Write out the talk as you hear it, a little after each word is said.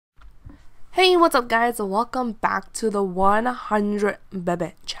Hey, what's up guys? Welcome back to the 100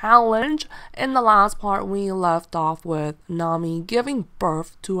 baby challenge. In the last part, we left off with Nami giving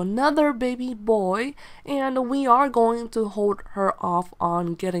birth to another baby boy, and we are going to hold her off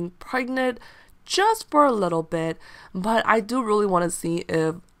on getting pregnant just for a little bit, but I do really want to see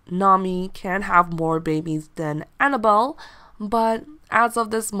if Nami can have more babies than Annabelle, but as of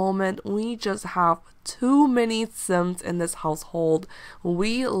this moment, we just have too many Sims in this household.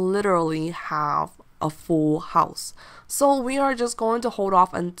 We literally have a full house. So we are just going to hold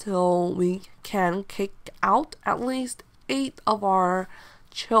off until we can kick out at least 8 of our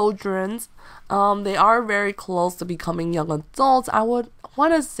children. They are very close to becoming young adults. I would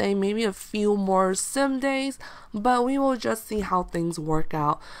want to say maybe a few more Sim days, but we will just see how things work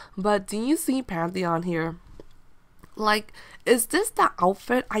out. But do you see Pantheon here? Like, is this the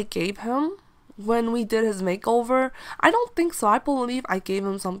outfit I gave him when we did his makeover? I don't think so. I believe I gave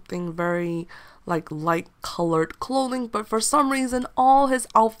him something very like light colored clothing, but for some reason all his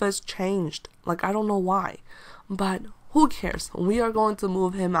outfits changed. Like, I don't know why, but who cares? We are going to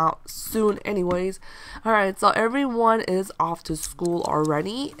move him out soon anyways. Alright, so everyone is off to school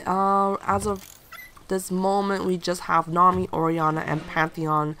already. As of this moment, we just have Nami, Oriana, and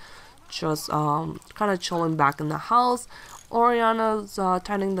Pantheon just kind of chilling back in the house. Oriana's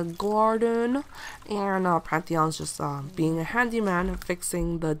tending the garden, and Pantheon's just being a handyman and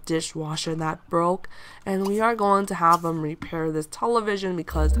fixing the dishwasher that broke. And we are going to have him repair this television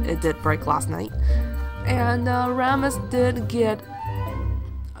because it did break last night. And Ramus did get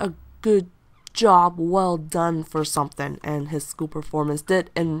a good job, well done for something, and his school performance did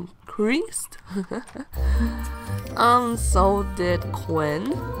increase. So did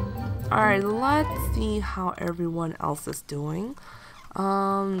Quinn. Alright, let's see how everyone else is doing.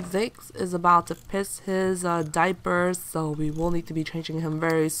 Zix is about to piss his diapers, so we will need to be changing him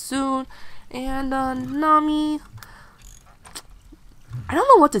very soon. And Nami, I don't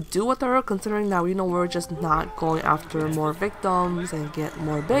know what to do with her, considering that we know we're just not going after more victims and get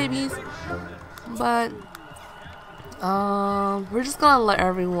more babies. But we're just gonna let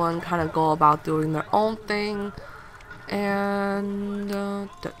everyone kind of go about doing their own thing. And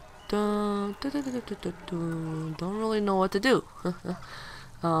don't really know what to do.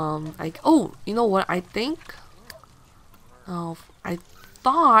 Oh, you know what? I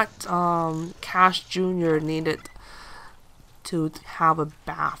thought Cash Jr. needed to have a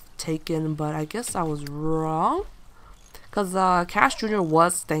bath taken, but I guess I was wrong. Cause Cash Jr.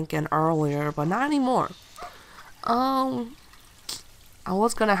 was stinking earlier, but not anymore. I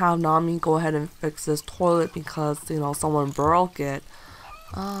was gonna have Nami go ahead and fix this toilet because, you know, someone broke it.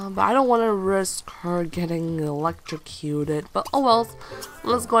 But I don't want to risk her getting electrocuted. But oh well,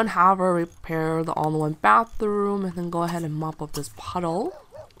 let's go and have her repair the all-in-one bathroom and then go ahead and mop up this puddle.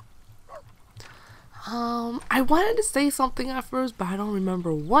 I wanted to say something at first, but I don't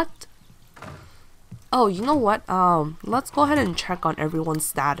remember what. Oh, you know what? Let's go ahead and check on everyone's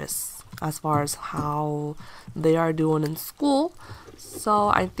status as far as how they are doing in school. So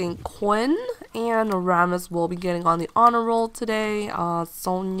I think Quinn and Ramus will be getting on the honor roll today.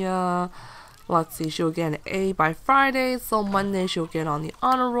 Sonia, let's see, she'll get an A by Friday, so Monday she'll get on the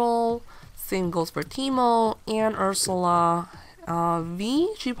honor roll. Same goes for Timo and Ursula.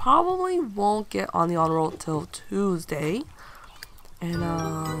 V, she probably won't get on the honor roll till Tuesday.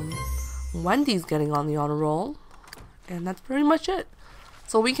 And Wendy's getting on the honor roll. And that's pretty much it.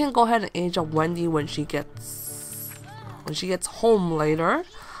 So we can go ahead and age up Wendy when she gets home later,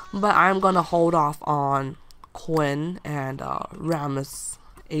 but I'm gonna hold off on Quinn and Ramus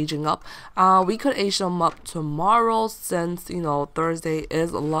aging up. We could age them up tomorrow since, you know, Thursday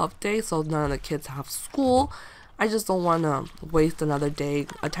is love day, so none of the kids have school. I just don't want to waste another day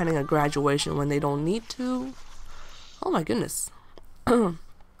attending a graduation when they don't need to. Oh my goodness.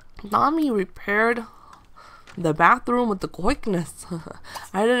 Nami repaired the bathroom with the quickness.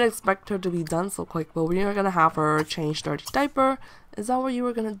 I didn't expect her to be done so quick, but we are gonna have her change dirty diaper. Is that what you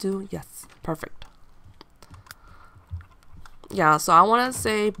were gonna do? Yes, perfect. Yeah, so I want to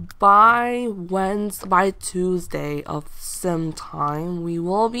say by Tuesday of Sim time, we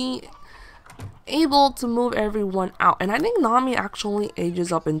will be able to move everyone out. And I think Nami actually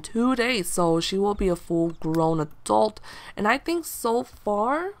ages up in 2 days, so she will be a full grown adult. And I think so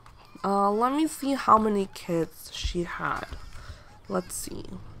far, let me see how many kids she had. Let's see.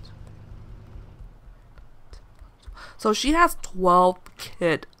 So she has 12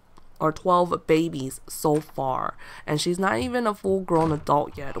 babies so far, and she's not even a full grown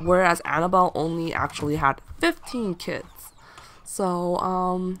adult yet, whereas Annabelle only actually had 15 kids. So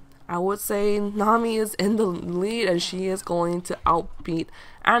I would say Nami is in the lead and she is going to outbeat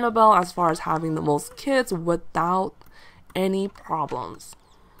Annabelle as far as having the most kids without any problems.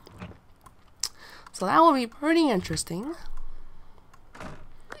 So that will be pretty interesting.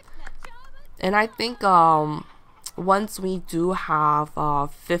 And I think once we do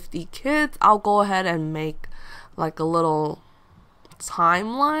have 50 kids, I'll go ahead and make like a little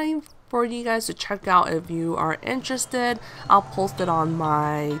timeline for you guys to check out if you are interested. I'll post it on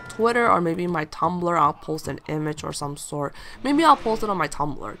my Twitter or maybe my Tumblr. I'll post an image or some sort. Maybe I'll post it on my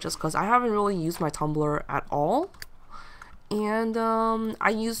Tumblr just because I haven't really used my Tumblr at all. And I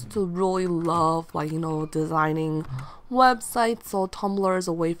used to really love, like, you know, designing websites, so Tumblr is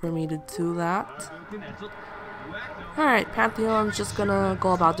a way for me to do that. Alright, Pantheon's just gonna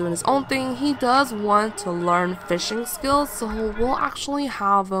go about doing his own thing. He does want to learn fishing skills, so we'll actually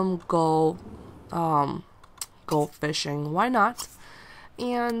have him go fishing. Why not?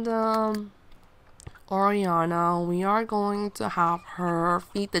 And Oriana, we are going to have her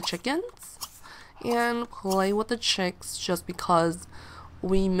feed the chickens and play with the chicks just because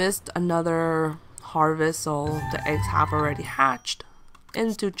we missed another harvest, so the eggs have already hatched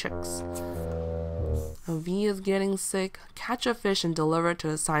into chicks. V is getting sick. Catch a fish and deliver it to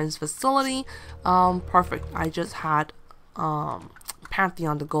the science facility. Perfect. I just had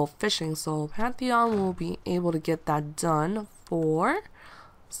Pantheon to go fishing, so Pantheon will be able to get that done for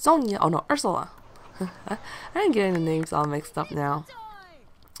Sonia. Oh no, Ursula. I'm getting the names all mixed up now.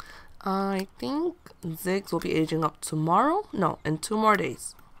 I think Ziggs will be aging up tomorrow. No, in 2 more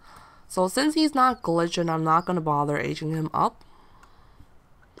days. So since he's not glitching, I'm not gonna bother aging him up.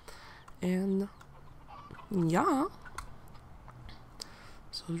 And yeah,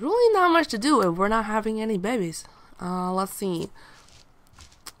 so there's really not much to do if we're not having any babies. Let's see.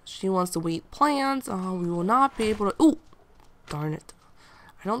 She wants to eat plants. We will not be able to. Ooh, darn it!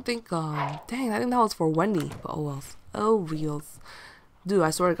 I don't think. Dang, I think that was for Wendy. But oh well. Oh wheels, dude! I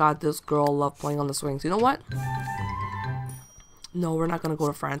swear to God, this girl loved playing on the swings. You know what? No, we're not gonna go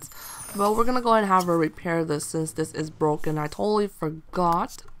to France, but we're gonna go ahead and have her repair this since this is broken. I totally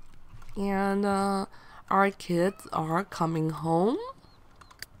forgot. And our kids are coming home.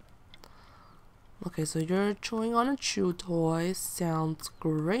 Okay, so you're chewing on a chew toy. Sounds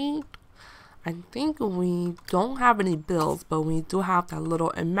great. I think we don't have any bills, but we do have that little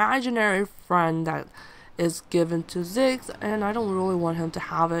imaginary friend that is given to Ziggs, and I don't really want him to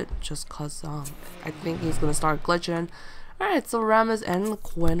have it just because I think he's gonna start glitching. Alright, so Rammus and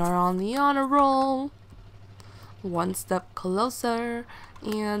Quinn are on the honor roll. One step closer.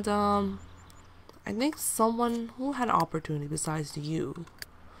 And I think someone who had an opportunity besides you.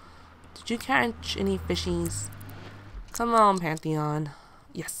 Did you catch any fishies? Come on, Pantheon.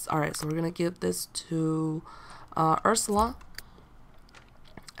 Yes. Alright, so we're gonna give this to Ursula.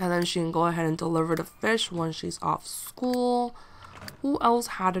 And then she can go ahead and deliver the fish when she's off school. Who else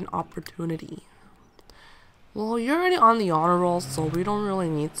had an opportunity? Well, you're already on the honor roll, so we don't really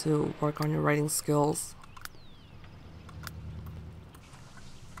need to work on your writing skills.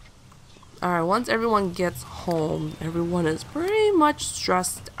 Alright, once everyone gets home, everyone is pretty much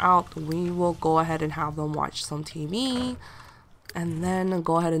stressed out. We will go ahead and have them watch some TV and then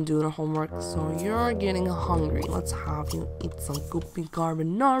go ahead and do their homework. So you're getting hungry. Let's have you eat some goopy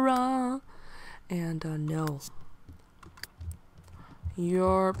carbonara. And no.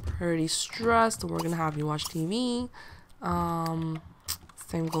 You're pretty stressed. We're gonna have you watch TV.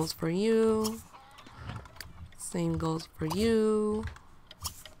 Same goes for you. Same goes for you.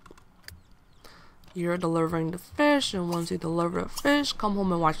 You're delivering the fish, and once you deliver the fish, come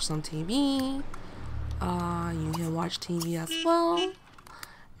home and watch some TV. You can watch TV as well.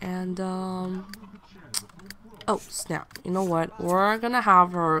 And oh snap! You know what? We're gonna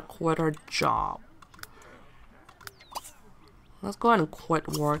have her quit her job. Let's go ahead and quit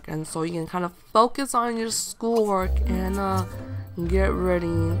work, and so you can kind of focus on your schoolwork and get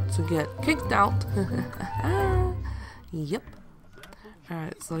ready to get kicked out. Yep.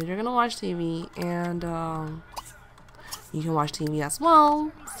 Alright, so you're gonna watch TV, and you can watch TV as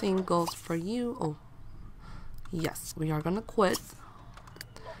well. Same goes for you. Oh, yes, we are gonna quit.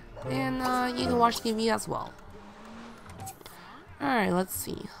 And you can watch TV as well. Alright, let's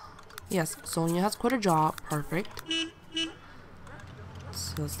see. Yes, Sonia has quit her job. Perfect.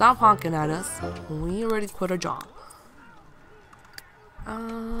 So stop honking at us. We already quit our job.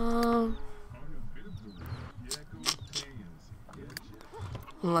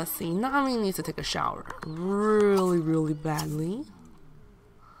 Let's see. Nami needs to take a shower. Really, really badly.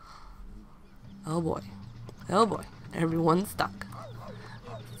 Oh boy. Oh boy. Everyone's stuck.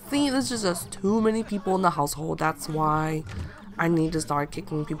 See, there's just too many people in the household. That's why I need to start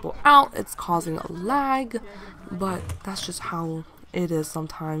kicking people out. It's causing a lag, but that's just how it is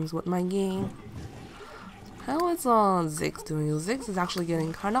sometimes with my game. How is Ziggs doing? Ziggs is actually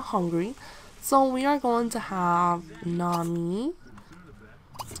getting kind of hungry. So we are going to have Nami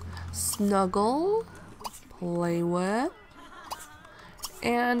snuggle, play with,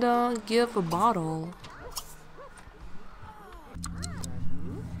 and give a bottle.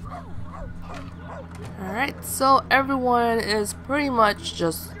 Alright, so everyone is pretty much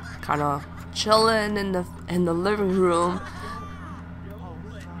just kind of chilling in the living room.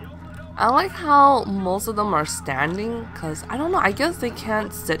 I like how most of them are standing, because I don't know, I guess they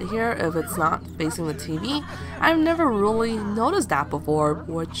can't sit here if it's not facing the TV. I've never really noticed that before,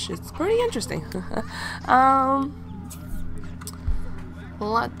 which is pretty interesting.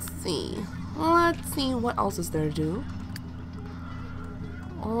 Let's see what else is there to do.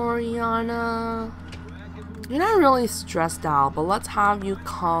 Oriana, you're not really stressed out, but let's have you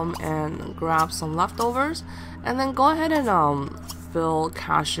come and grab some leftovers, and then go ahead and fill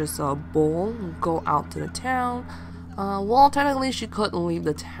Cash's bowl, go out to the town. Well, technically she couldn't leave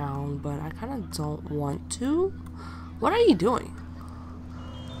the town, but I kind of don't want to. What are you doing?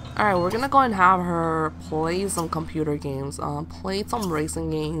 Alright, we're gonna go and have her play some computer games, play some racing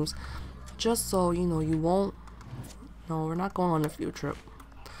games, just so, you know, you won't, no, we're not going on a field trip.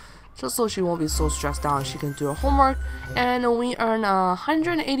 Just so she won't be so stressed out and she can do her homework. And we earn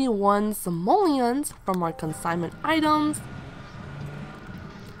 181 simoleons from our consignment items.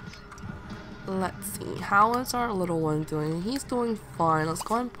 Let's see, how is our little one doing? He's doing fine. Let's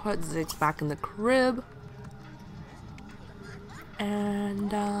go and put Ziggs back in the crib.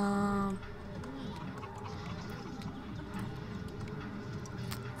 And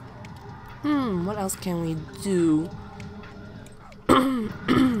what else can we do?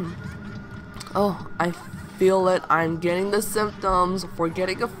 Oh, I feel it. I'm getting the symptoms for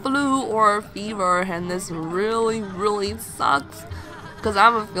getting a flu or a fever, and this really sucks. Because I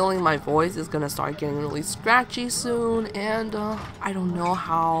have a feeling my voice is going to start getting really scratchy soon, and I don't know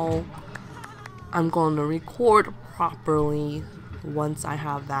how I'm going to record properly once I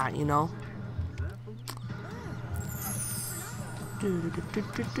have that, you know?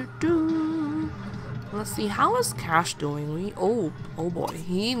 Let's see, how is Cash doing? Oh boy,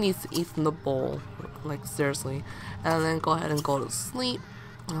 he needs to eat from the bowl, like seriously. And then go ahead and go to sleep.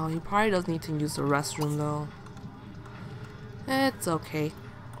 Oh, he probably does need to use the restroom though. It's okay.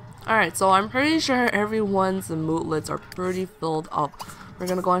 Alright, so I'm pretty sure everyone's mootlets are pretty filled up. We're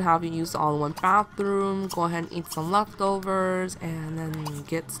gonna go and have you use the all-in-one bathroom, go ahead and eat some leftovers, and then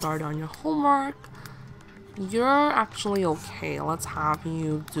get started on your homework. You're actually okay. Let's have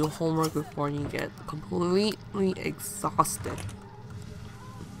you do homework before you get completely exhausted.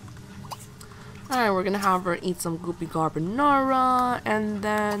 Alright, we're gonna have her eat some goopy carbonara, and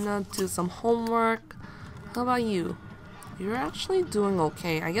then do some homework. How about you? You're actually doing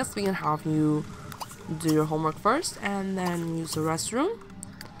okay. I guess we can have you do your homework first and then use the restroom.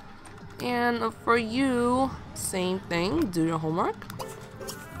 And for you, same thing, do your homework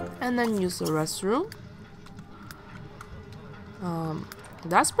and then use the restroom.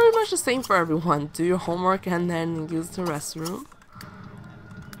 That's pretty much the same for everyone. Do your homework and then use the restroom.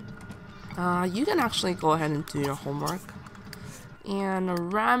 You can actually go ahead and do your homework. And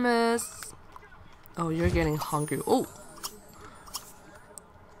Ramis, oh, you're getting hungry.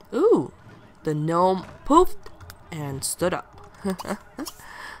 Ooh, the gnome poofed and stood up.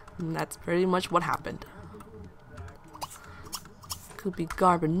 That's pretty much what happened. Could be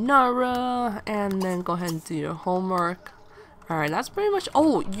carbonara, and then go ahead and do your homework. Alright, that's pretty much.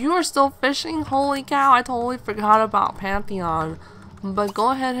 Oh, you are still fishing? Holy cow, I totally forgot about Pantheon. But go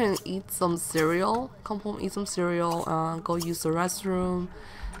ahead and eat some cereal. Come home, eat some cereal, go use the restroom.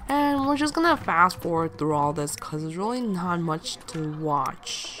 And we're just gonna fast forward through all this because there's really not much to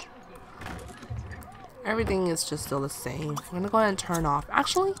watch. Everything is just still the same. I'm gonna go ahead and turn off.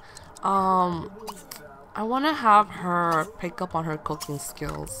 Actually, I want to have her pick up on her cooking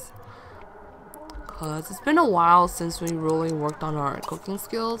skills. Because it's been a while since we really worked on our cooking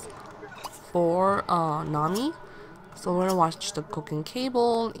skills for Nami. So we're gonna watch the cooking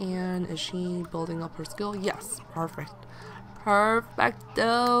cable. And is she building up her skill? Yes, perfect.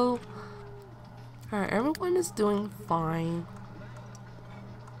 Perfecto. Alright, everyone is doing fine.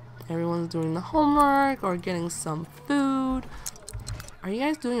 Everyone's doing the homework or getting some food. Are you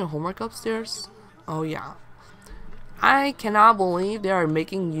guys doing your homework upstairs? Oh yeah. I cannot believe they are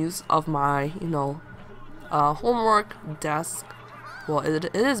making use of my, homework desk. Well,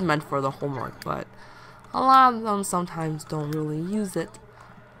 it is meant for the homework, but a lot of them sometimes don't really use it.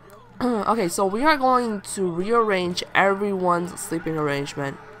 Okay, so we are going to rearrange everyone's sleeping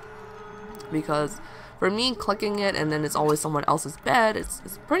arrangement because for me, clicking it and then it's always someone else's bed, it's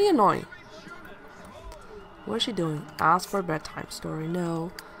pretty annoying. What is she doing? Ask for a bedtime story.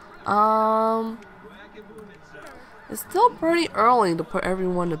 No. It's still pretty early to put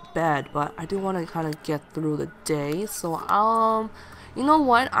everyone to bed, but I do want to kind of get through the day. So, you know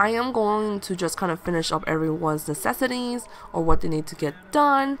what? I am going to just kind of finish up everyone's necessities or what they need to get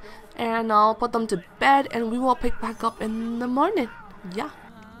done, and I'll put them to bed, and we will pick back up in the morning. Yeah.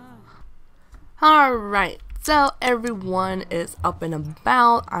 Alright, so everyone is up and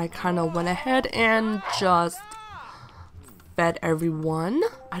about. I kind of went ahead and just fed everyone.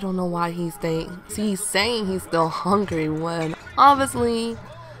 I don't know why he's saying he's still hungry when obviously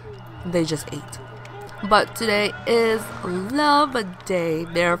they just ate. But today is love day,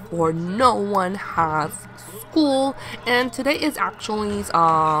 therefore no one has school, and today is actually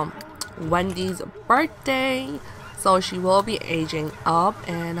Wendy's birthday, so she will be aging up,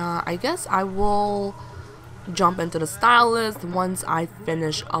 and I guess I will jump into the stylist once I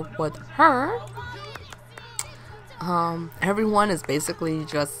finish up with her. Everyone is basically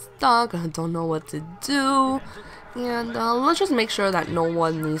just stuck. I don't know what to do, and let's just make sure that no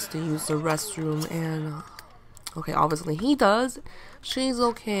one needs to use the restroom. And okay, obviously he does. She's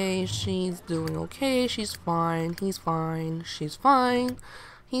okay. She's doing okay. She's fine. He's fine. She's fine.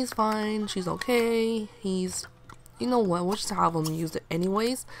 He's fine. She's okay. You know what? We'll just have him use it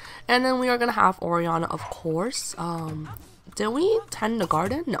anyways. And then we are gonna have Oriana, of course. Did we tend the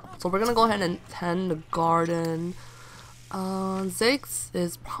garden? No. So we're gonna go ahead and tend the garden. Ziggs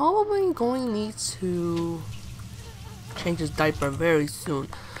is probably going to need to change his diaper very soon.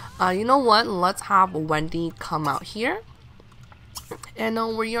 You know what? Let's have Wendy come out here. And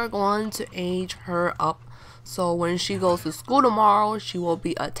we are going to age her up. So when she goes to school tomorrow, she will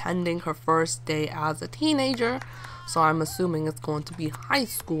be attending her first day as a teenager. So I'm assuming it's going to be high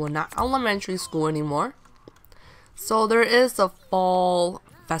school, not elementary school anymore. So there is a fall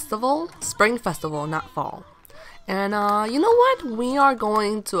festival, spring festival, not fall. And you know what? We are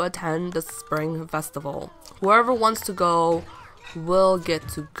going to attend the spring festival. Whoever wants to go will get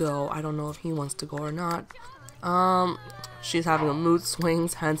to go. I don't know if he wants to go or not. She's having a mood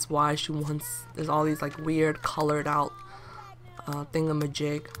swings, hence why she wants, there's all these like weird colored out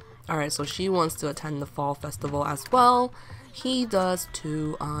thingamajig. Alright, so she wants to attend the fall festival as well. He does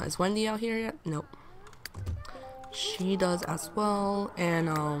too. Is Wendy out here yet? Nope. She does as well, and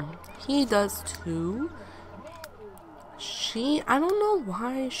he does too. I don't know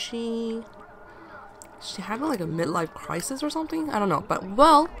why she having like a midlife crisis or something. I don't know, but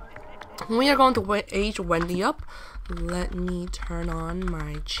well, we are going to age Wendy up. Let me turn on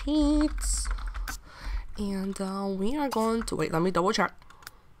my cheats, and we are going to wait. Let me double check.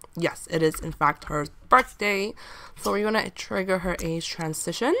 Yes, it is in fact her birthday, so we're gonna trigger her age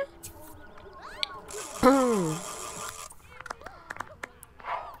transition.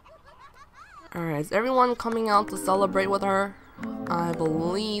 Alright, is everyone coming out to celebrate with her? I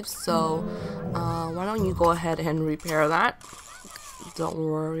believe so. Why don't you go ahead and repair that? Don't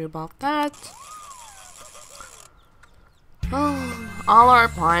worry about that. Oh, all our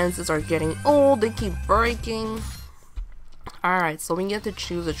appliances are getting old. They keep breaking. Alright, so we get to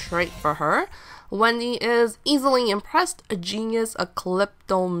choose a trait for her. Wendy is easily impressed, a genius, a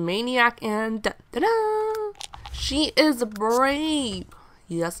kleptomaniac, and da-da-da! She is brave.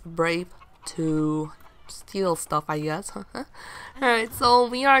 Yes, brave to steal stuff, I guess. Alright, so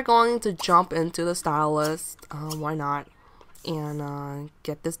we are going to jump into the stylist. Why not? And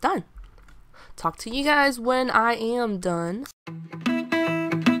get this done. Talk to you guys when I am done.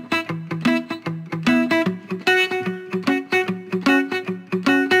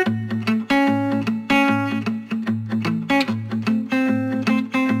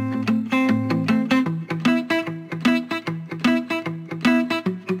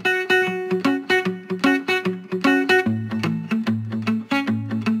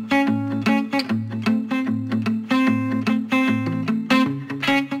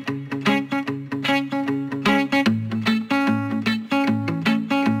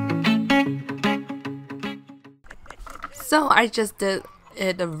 So I just did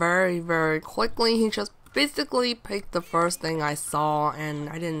it very, very quickly. He just basically picked the first thing I saw, and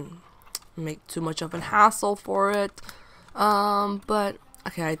I didn't make too much of a hassle for it. But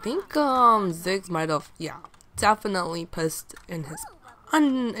okay, I think Ziggs might have, yeah, definitely pissed in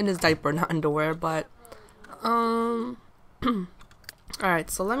his diaper, not underwear. But alright,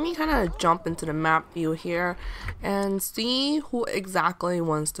 so let me kind of jump into the map view here and see who exactly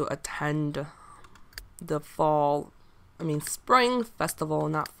wants to attend the fall I mean spring festival,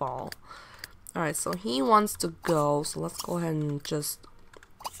 not fall. Alright, so he wants to go, so let's go ahead and just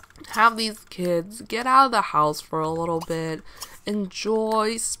have these kids get out of the house for a little bit,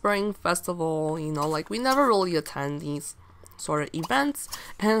 enjoy spring festival, you know, like we never really attend these sort of events,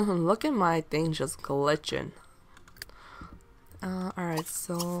 and look at my thing just glitching. Alright,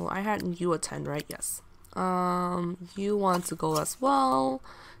 so I had you attend, right? Yes. You want to go as well.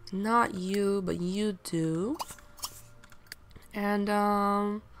 Not you, but you do. And,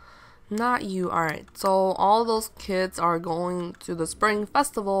 not you. Alright, so all those kids are going to the spring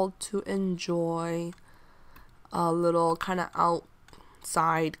festival to enjoy a little kind of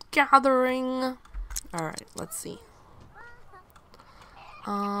outside gathering. Alright, let's see.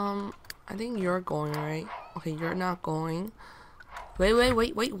 I think you're going, right? Okay, you're not going.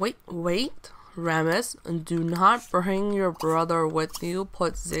 Wait. Ramus, do not bring your brother with you.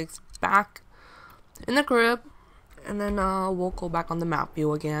 Put Ziggs back in the crib. And then we'll go back on the map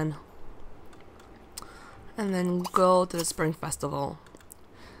view again. And then go to the spring festival.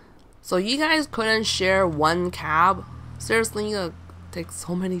 So you guys couldn't share one cab? Seriously, you take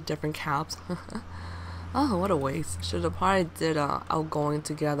so many different cabs. Oh, what a waste. Should have probably did outgoing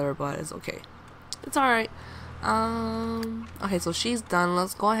together, but it's okay. It's alright. Okay, so she's done.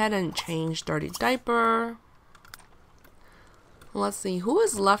 Let's go ahead and change dirty diaper. Let's see, who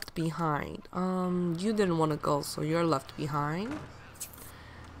is left behind? You didn't want to go, so you're left behind.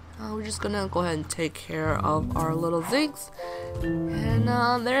 We're just gonna go ahead and take care of our little Ziggs. And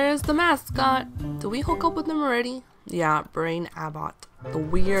there's the mascot. Did we hook up with him already? Yeah, Brain Abbott. The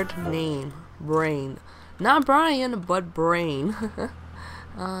weird name, Brain. Not Brian, but Brain.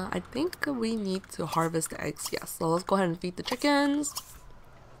 I think we need to harvest the eggs, yes. So let's go ahead and feed the chickens.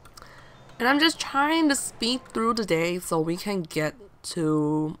 And I'm just trying to speed through the day so we can get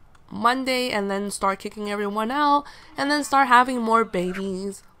to Monday and then start kicking everyone out and then start having more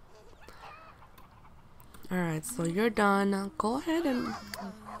babies. Alright, so you're done. Go ahead and...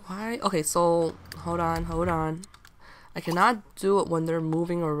 Why? Okay, so hold on. I cannot do it when they're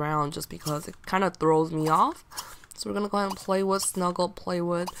moving around just because it kind of throws me off. So we're gonna go ahead and play with, snuggle, play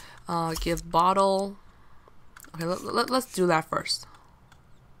with, give bottle. Okay, let's do that first.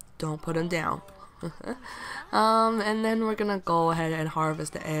 Don't put him down. And then we're gonna go ahead and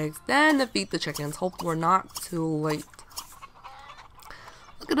harvest the eggs, then defeat the chickens. Hope we're not too late.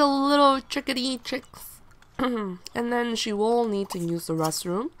 Look at the little chickadee chicks. And then she will need to use the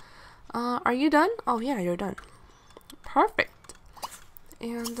restroom. Are you done? Oh yeah, you're done. Perfect.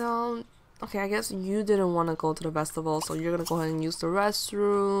 And okay, I guess you didn't want to go to the festival, so you're gonna go ahead and use the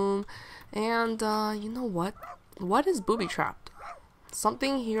restroom. And you know what? What is booby trapped?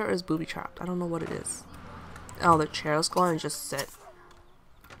 Something here is booby trapped. I don't know what it is. Oh, the chair. Let's go ahead and just sit.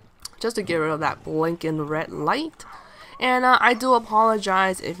 Just to get rid of that blinking red light. And I do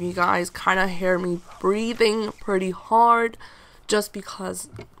apologize if you guys kind of hear me breathing pretty hard. Just because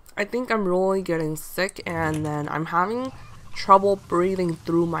I think I'm really getting sick. And then I'm having trouble breathing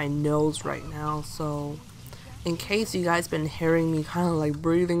through my nose right now. So in case you guys been hearing me kind of like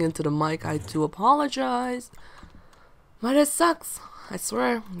breathing into the mic, I do apologize. But it sucks. I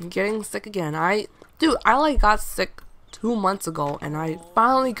swear, I'm getting sick again. Dude, I like got sick 2 months ago and I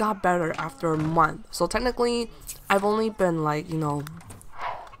finally got better after a month. So technically, I've only been like, you know,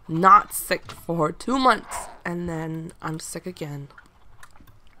 not sick for 2 months and then I'm sick again.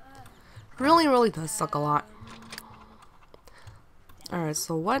 Really does suck a lot. Alright,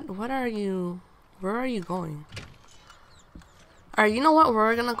 so where are you going? Alright, you know what?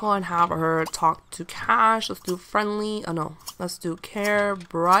 We're gonna go and have her talk to Cash. Let's do friendly. Oh no. Let's do care,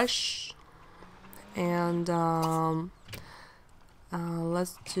 brush. And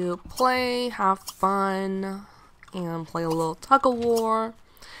let's do play, have fun, and play a little tug of war.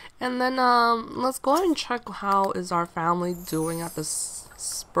 And then let's go ahead and check how is our family doing at this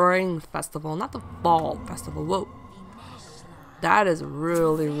spring festival, not the fall festival. Whoa. That is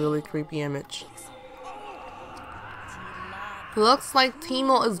really creepy image. Looks like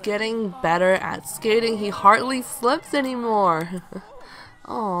Timo is getting better at skating. He hardly slips anymore.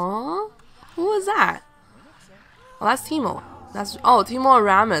 Aww. Who is that? Oh, that's Timo. Oh, Timo and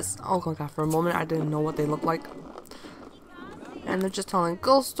Ramus. Oh my god, for a moment I didn't know what they look like. And they're just telling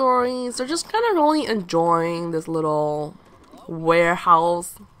ghost stories. They're just kind of really enjoying this little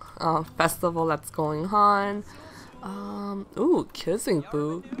warehouse festival that's going on. Ooh, kissing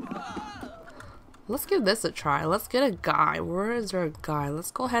booth. Let's give this a try. Let's get a guy. Where is there a guy?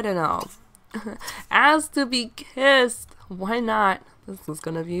 Let's go ahead and ask to be kissed. Why not? This is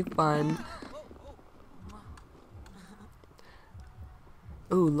gonna be fun.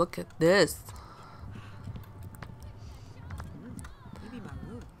 Ooh, look at this.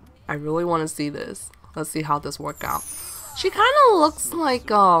 I really want to see this. Let's see how this works out. She kind of looks like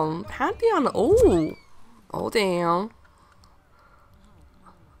Pantheon. Oh damn.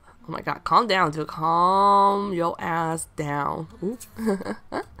 Oh my god, calm down, dude. Calm your ass down.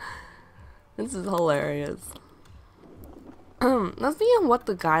 This is hilarious. Let's see what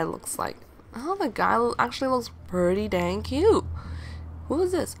the guy looks like. Oh, the guy actually looks pretty dang cute. Who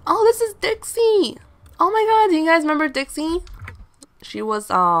is this? Oh, this is Dixie. Oh my god, do you guys remember Dixie? She was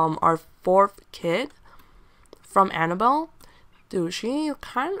our 4th kid from Annabelle. Dude, she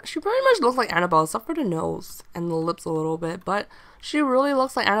pretty much looks like Annabelle except for the nose and the lips a little bit, but she really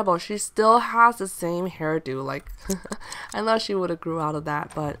looks like Annabelle. She still has the same hairdo. Like, I thought she would have grew out of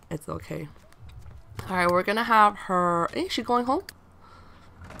that, but it's okay. Alright, we're gonna have her. Hey, is she going home?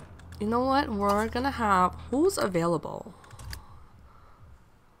 You know what? We're gonna have. Who's available?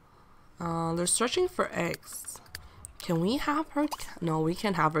 They're searching for eggs. Can we have her? No, we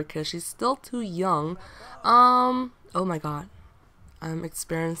can't have her because she's still too young. Oh my god. I'm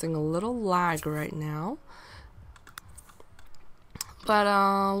experiencing a little lag right now. But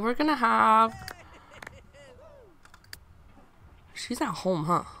we're gonna have. She's at home,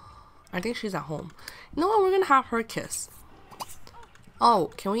 huh? I think she's at home. You know what? We're gonna have her kiss.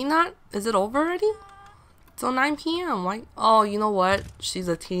 Oh, can we not? Is it over already? Till 9 p.m. Why? Oh, you know what? She's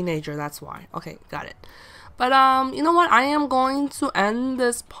a teenager. That's why. Okay, got it. But you know what? I am going to end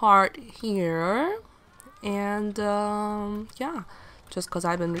this part here. And yeah, just because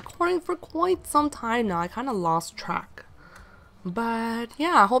I've been recording for quite some time now, I kind of lost track. But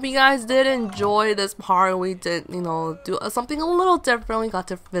yeah, I hope you guys did enjoy this part. We did, you know, do something a little different. We got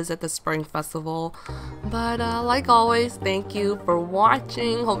to visit the Spring Festival. But like always, thank you for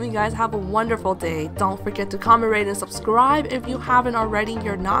watching. Hope you guys have a wonderful day. Don't forget to comment, rate, and subscribe if you haven't already.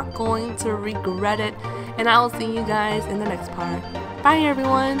 You're not going to regret it. And I will see you guys in the next part. Bye,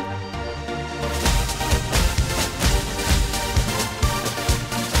 everyone.